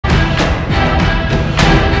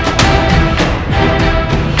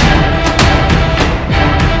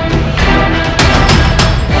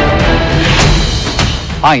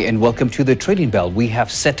Hi and welcome to the Trading Bell. We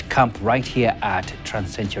have set camp right here at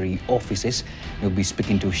TransCentury offices. We'll be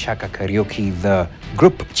speaking to Shaka Kariuki, the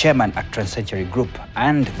group chairman at TransCentury Group,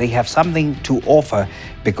 and they have something to offer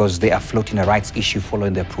because they are floating a rights issue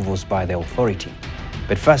following the approvals by the authority.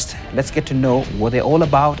 But first, let's get to know what they're all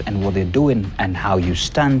about and what they're doing and how you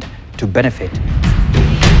stand to benefit.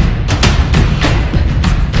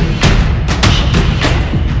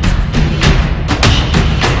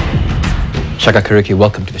 Shaka Kariuki,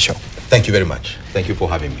 welcome to the show. Thank you very much. Thank you for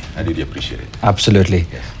having me. I really appreciate it. Absolutely.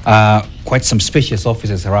 Yes. Quite some spacious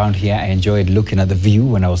offices around here. I enjoyed looking at the view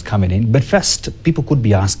when I was coming in. But first, people could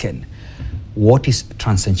be asking, what is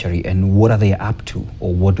TransCentury and what are they up to,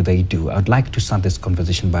 or what do they do? I'd like to start this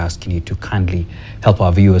conversation by asking you to kindly help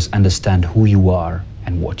our viewers understand who you are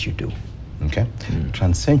and what you do. Okay.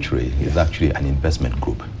 TransCentury is actually an investment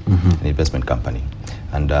group, an investment company.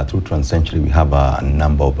 And through TransCentury, we have a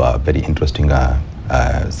number of very interesting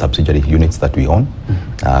subsidiary units that we own.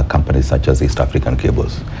 Companies such as East African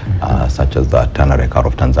Cables, such as the TransCentury out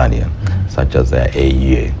of Tanzania, such as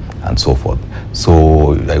AEA, and so forth.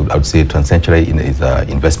 So I would say TransCentury is an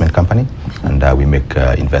investment company, and we make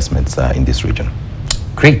investments in this region.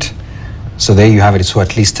 Great. So there you have it. So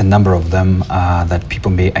at least a number of them that people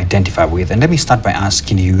may identify with. And let me start by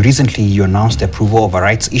asking you, recently you announced the approval of a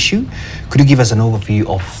rights issue. Could you give us an overview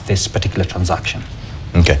of this particular transaction?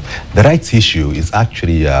 Okay. The rights issue is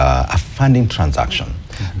actually a funding transaction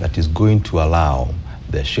that is going to allow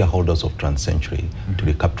the shareholders of TransCentury to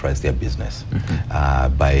recapitalize their business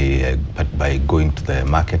by going to the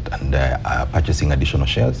market and purchasing additional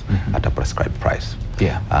shares at a prescribed price.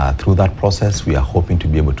 Yeah. Through that process, we are hoping to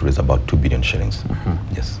be able to raise about 2 billion shillings.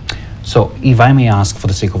 Yes. So if I may ask for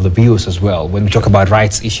the sake of the viewers as well, when we talk about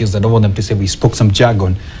rights issues, I don't want them to say we spoke some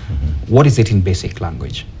jargon. What is it in basic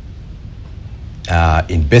language?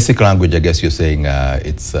 In basic language, I guess you're saying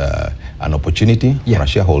it's an opportunity for a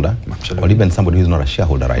shareholder, or even somebody who's not a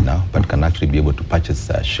shareholder right now, but can actually be able to purchase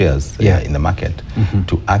shares in the market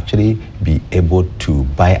to actually be able to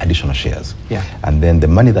buy additional shares. And then the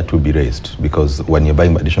money that will be raised, because when you're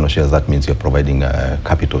buying additional shares, that means you're providing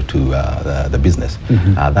capital to the business.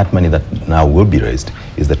 That money that now will be raised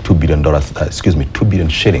is the $2 billion, 2 billion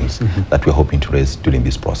shillings that we're hoping to raise during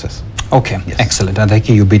this process. Okay, excellent. And thank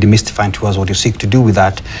you. You'll be demystifying to us what you seek to do with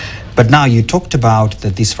that. But now you talked about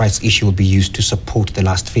that this rights issue will be used to support the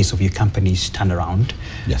last phase of your company's turnaround.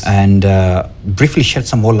 Yes. And briefly shed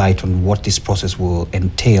some more light on what this process will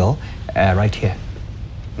entail right here.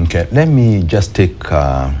 Okay, let me just take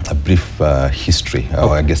a brief history,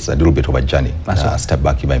 or I guess a little bit of a journey, step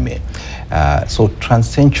back if I may. So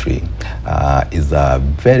TransCentury is a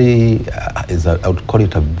very, I would call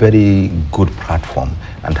it a very good platform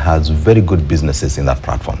and has very good businesses in that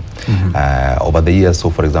platform. Over the years, so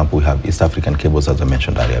for example, we have East African Cables, as I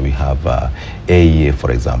mentioned earlier, we have AEA, for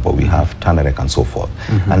example, we have TransCentury and so forth.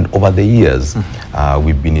 And over the years,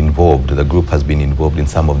 we've been involved, the group has been involved in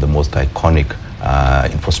some of the most iconic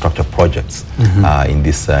infrastructure projects in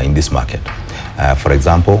this market. For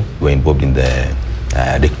example, we were involved in the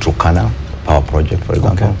Turkana power project, for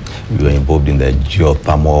example. We were involved in the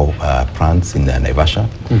geothermal plants in Naivasha.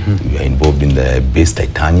 We were involved in the base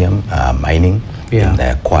titanium mining in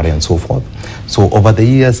the quarry and so forth. So over the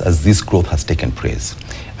years, as this growth has taken place,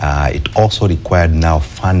 it also required now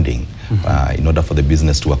funding in order for the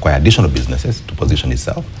business to acquire additional businesses to position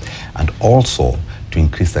itself, and also to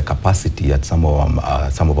increase the capacity at some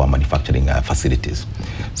of our manufacturing facilities.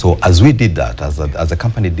 So as we did that, as a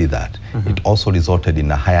company did that, it also resulted in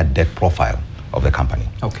a higher debt profile of the company,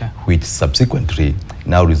 which subsequently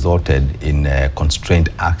now resulted in constrained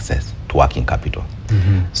access to working capital.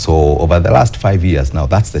 So over the last 5 years now,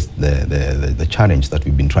 that's the challenge that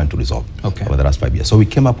we've been trying to resolve over the last 5 years. So we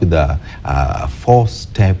came up with a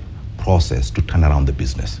 4-step process to turn around the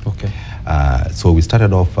business. So we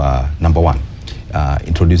started off, number one,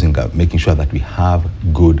 making sure that we have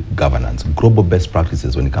good governance, global best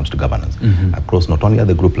practices when it comes to governance across not only at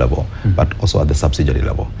the group level, but also at the subsidiary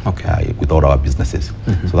level with all our businesses.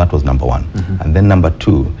 So that was number one. And then number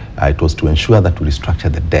two, it was to ensure that we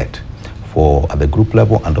restructure the debt at the group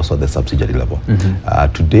level and also at the subsidiary level.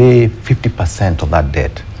 Today, 50% of that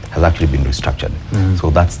debt has actually been restructured. So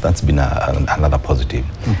that's been another positive.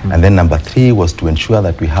 And then number three was to ensure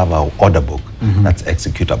that we have our order book that's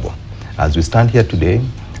executable. As we stand here today,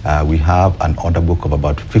 we have an order book of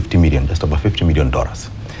about 50 million, just about $50 million.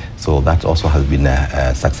 So that also has been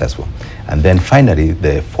successful. And then finally,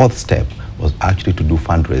 the fourth step was actually to do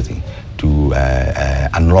fundraising to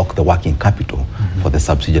unlock the working capital for the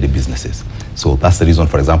subsidiary businesses. So that's the reason,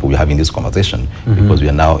 for example, we're having this conversation, because we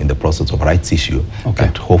are now in the process of rights issue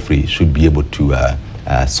that hopefully should be able to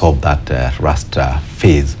solve that last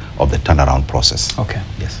phase of the turnaround process. Okay.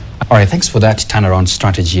 Yes. All right, thanks for that turnaround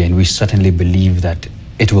strategy, and we certainly believe that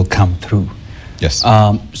it will come through. Yes.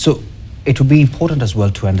 So it would be important as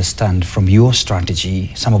well to understand from your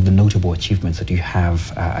strategy some of the notable achievements that you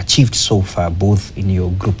have achieved so far, both in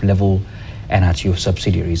your group level and at your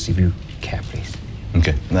subsidiaries, if you care, please.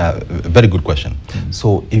 Okay, very good question.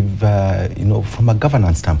 So if, from a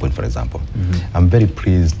governance standpoint, for example, I'm very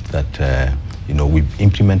pleased that, we've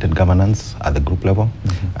implemented governance at the group level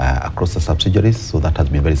across the subsidiaries, so that has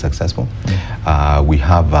been very successful. We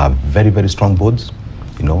have very, very strong boards,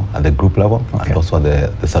 at the group level and also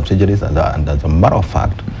at the subsidiaries. And as a matter of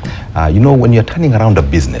fact, when you're turning around a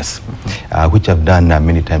business, which I've done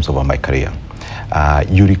many times over my career, there are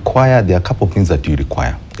a couple of things that you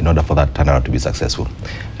require in order for that turnaround to be successful.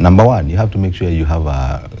 Number one, you have to make sure you have,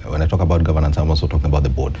 when I talk about governance, I'm also talking about the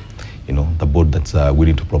board. The board that's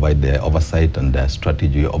willing to provide the oversight and the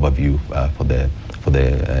strategy overview for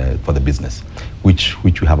the business, which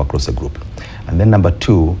we have across the group. And then number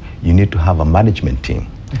two, you need to have a management team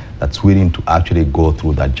that's willing to actually go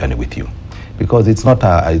through that journey with you, because it's not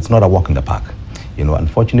a walk in the park.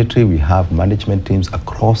 Unfortunately, we have management teams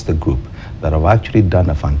across the group that have actually done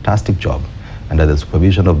a fantastic job under the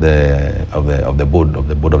supervision of the board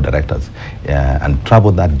of directors, and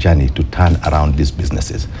traveled that journey to turn around these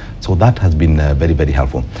businesses. So that has been very, very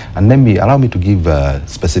helpful. And allow me to give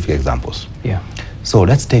specific examples. Yeah. So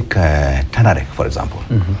let's take Tanarek, for example.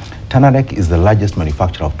 Tanarek is the largest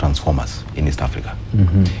manufacturer of transformers in East Africa.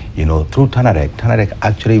 Through Tanarek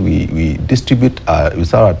actually we distribute, we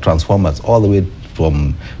sell our transformers all the way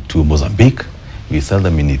to Mozambique. We sell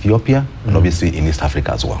them in Ethiopia and obviously in East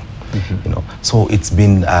Africa as well. So it's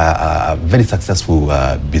been a very successful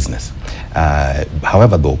business.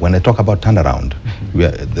 However, though, when I talk about turnaround,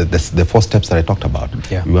 the 4 steps that I talked about,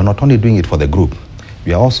 we are not only doing it for the group,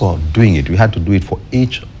 we are also doing it. We had to do it for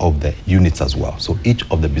each of the units as well, so each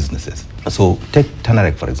of the businesses. So take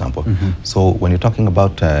Tanarek, for example. So when you're talking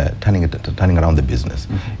about turning around the business,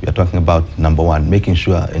 we are talking about, number one,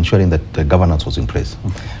 ensuring that the governance was in place.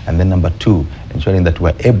 And then number two, ensuring that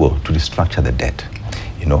we're able to restructure the debt,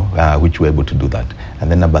 which we're able to do that. And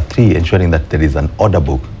then number three, ensuring that there is an order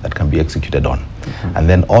book that can be executed on. And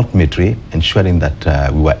then ultimately, ensuring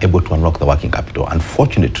that we were able to unlock the working capital.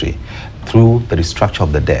 Unfortunately, through the restructure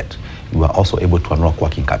of the debt, we were also able to unlock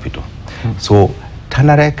working capital. So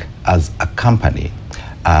Tanarek as a company,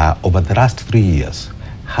 over the last 3 years,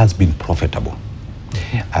 has been profitable.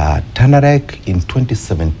 Tanarek in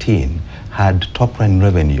 2017 had top-line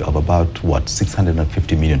revenue of about,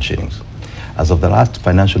 650 million shillings. As of the last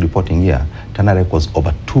financial reporting year, Tanarek was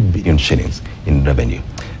over 2 billion shillings in revenue.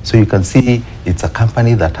 So you can see it's a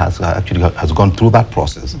company that has gone through that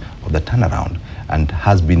process of the turnaround and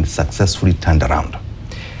has been successfully turned around.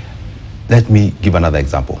 Let me give another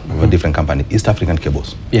example of a different company, East African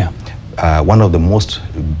Cables. One of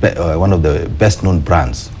the best known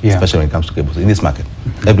brands, especially when it comes to cables in this market.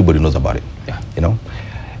 Everybody knows about it.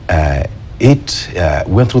 It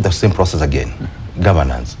went through the same process again.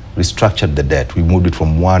 Governance, restructured the debt. We moved it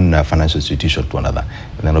from one financial institution to another,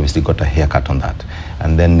 and then obviously got a haircut on that.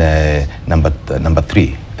 And then number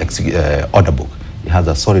three, order book. It has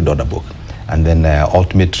a solid order book. And then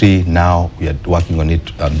ultimately now we are working on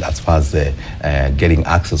it as far as getting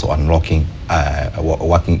access or unlocking,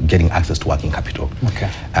 getting access to working capital.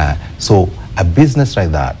 So a business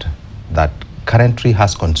like that currently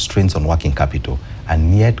has constraints on working capital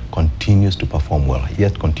and yet continues to perform well,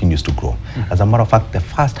 yet continues to grow. As a matter of fact, the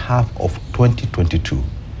first half of 2022,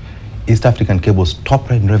 East African Cable's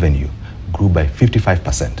top-line revenue grew by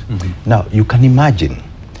 55%. Now, you can imagine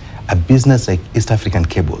a business like East African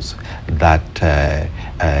Cables that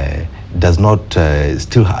does not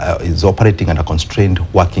is operating under constrained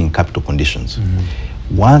working capital conditions.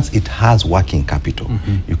 Once it has working capital,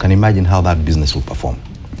 you can imagine how that business will perform.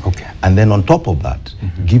 And then on top of that,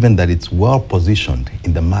 given that it's well positioned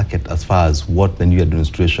in the market as far as what the new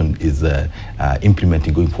administration is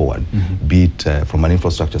implementing going forward, be it from an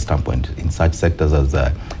infrastructure standpoint in such sectors as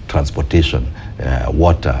transportation,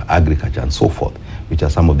 water, agriculture, and so forth, which are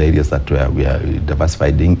some of the areas that we are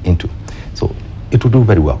diversified into. So it will do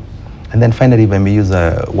very well. And then finally, if I may use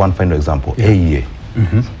one final example, AEA.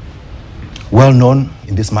 Well known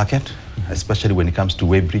in this market, especially when it comes to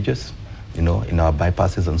way bridges, in our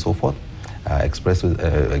bypasses and so forth. Expressways,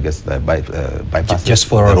 I guess the bypasses. Just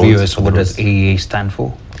for our viewers, what does AEA stand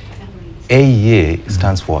for? AEA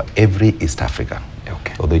stands for Every East Africa.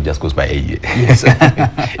 Although it just goes by AEA.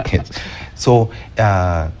 Yes. So,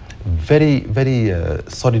 very, very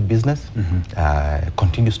solid business,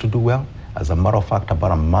 continues to do well, As a matter of fact,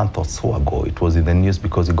 about a month or so ago, it was in the news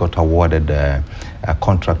because he got awarded a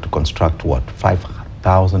contract to construct, what,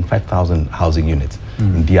 5,000 housing units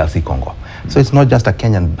in DRC Congo. So it's not just a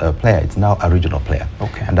Kenyan player, it's now a regional player.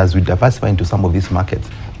 Okay. And as we diversify into some of these markets,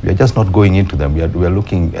 we are just not going into them. We are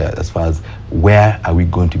looking as far as where are we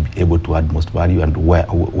going to be able to add most value, and where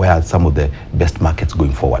are some of the best markets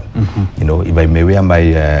going forward. You know, if I may wear my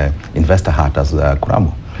investor hat as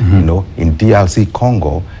Kuramo, you know, in DRC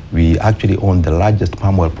Congo, we actually own the largest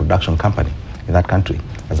palm oil production company in that country.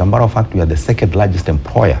 As a matter of fact, we are the second largest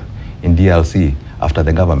employer in DRC after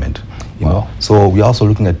the government. You know, so we're also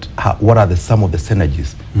looking at what are some of the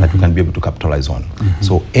synergies that we can be able to capitalize on.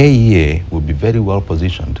 So AEA will be very well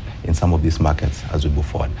positioned in some of these markets as we move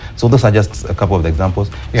forward. So those are just a couple of the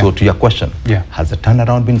examples. So to your question, has the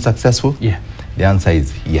turnaround been successful? The answer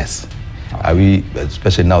is yes. Are we,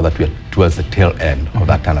 especially now that we are towards the tail end of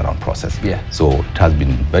that turnaround process. So it has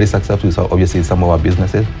been very successful. So obviously some of our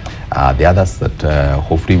businesses, the others that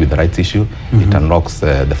hopefully with the rights issue, it unlocks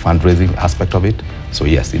the fundraising aspect of it. So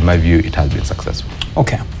yes, in my view, it has been successful.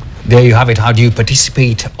 Okay. There you have it. How do you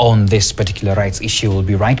participate on this particular rights issue? We'll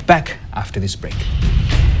be right back after this break.